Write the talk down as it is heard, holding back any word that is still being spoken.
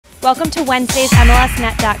Welcome to Wednesday's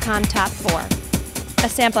MLSnet.com Top 4, a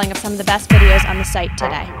sampling of some of the best videos on the site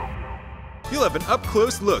today. You'll have an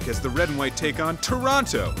up-close look as the Red and White take on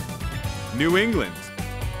Toronto, New England,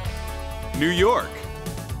 New York,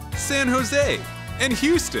 San Jose, and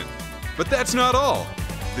Houston. But that's not all.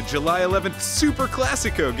 The July 11th Super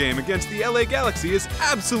Classico game against the LA Galaxy is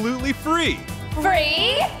absolutely free.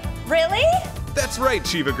 Free? Really? That's right,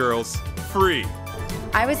 ChivaGirls. Free.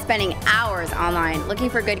 I was spending hours online looking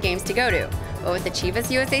for good games to go to, but with the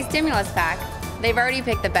Chivas USA Stimulus Pack, they've already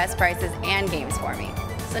picked the best prices and games for me.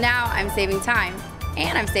 So now I'm saving time,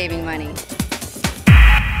 and I'm saving money.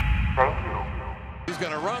 He's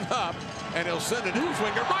going to run up, and he'll send it in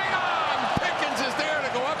swinger right on! Pickens is there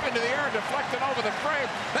to go up into the air and deflect it over the frame.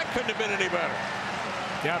 That couldn't have been any better.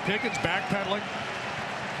 Yeah, Pickens backpedaling.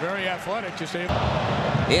 Very athletic, just able.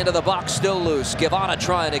 Into the box, still loose. Givana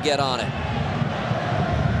trying to get on it.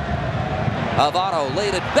 Avado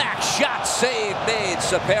laid it back. Shot save made.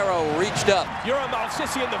 Sapero reached up. You're on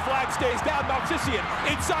Malchisian. The flag stays down. Malchisian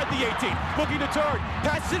inside the 18. Looking to turn.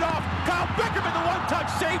 Passes it off. Kyle Beckerman, the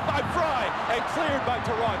one-touch saved by Fry and cleared by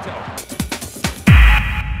Toronto.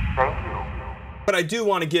 But I do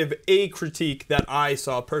want to give a critique that I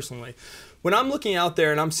saw personally. When I'm looking out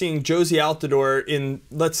there and I'm seeing Josie Altidore in,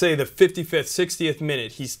 let's say, the 55th, 60th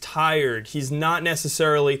minute, he's tired. He's not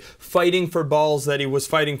necessarily fighting for balls that he was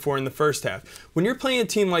fighting for in the first half. When you're playing a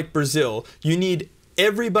team like Brazil, you need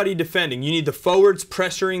everybody defending. You need the forwards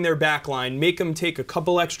pressuring their back line, make them take a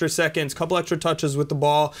couple extra seconds, couple extra touches with the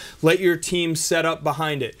ball, let your team set up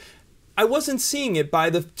behind it. I wasn't seeing it by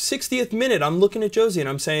the 60th minute. I'm looking at Josie and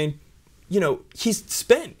I'm saying, you know, he's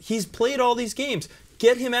spent. He's played all these games.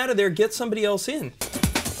 Get him out of there. Get somebody else in.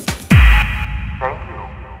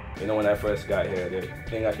 You know, when I first got here, the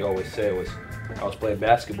thing I could always say was I was playing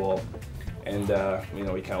basketball, and you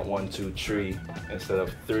know, we count 1, 2, 3 instead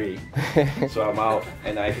of 3. So I'm out,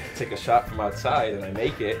 and I take a shot from outside, and I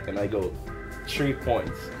make it, and I go 3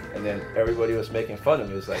 points. And then everybody was making fun of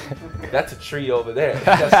me. It was like, that's a 3 over there.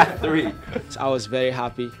 That's a 3. I was very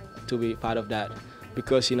happy to be part of that,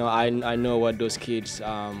 because, you know, I know what those kids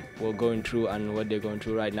were going through and what they're going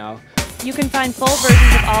through right now. You can find full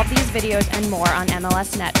versions of all of these videos and more on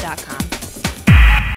MLSnet.com.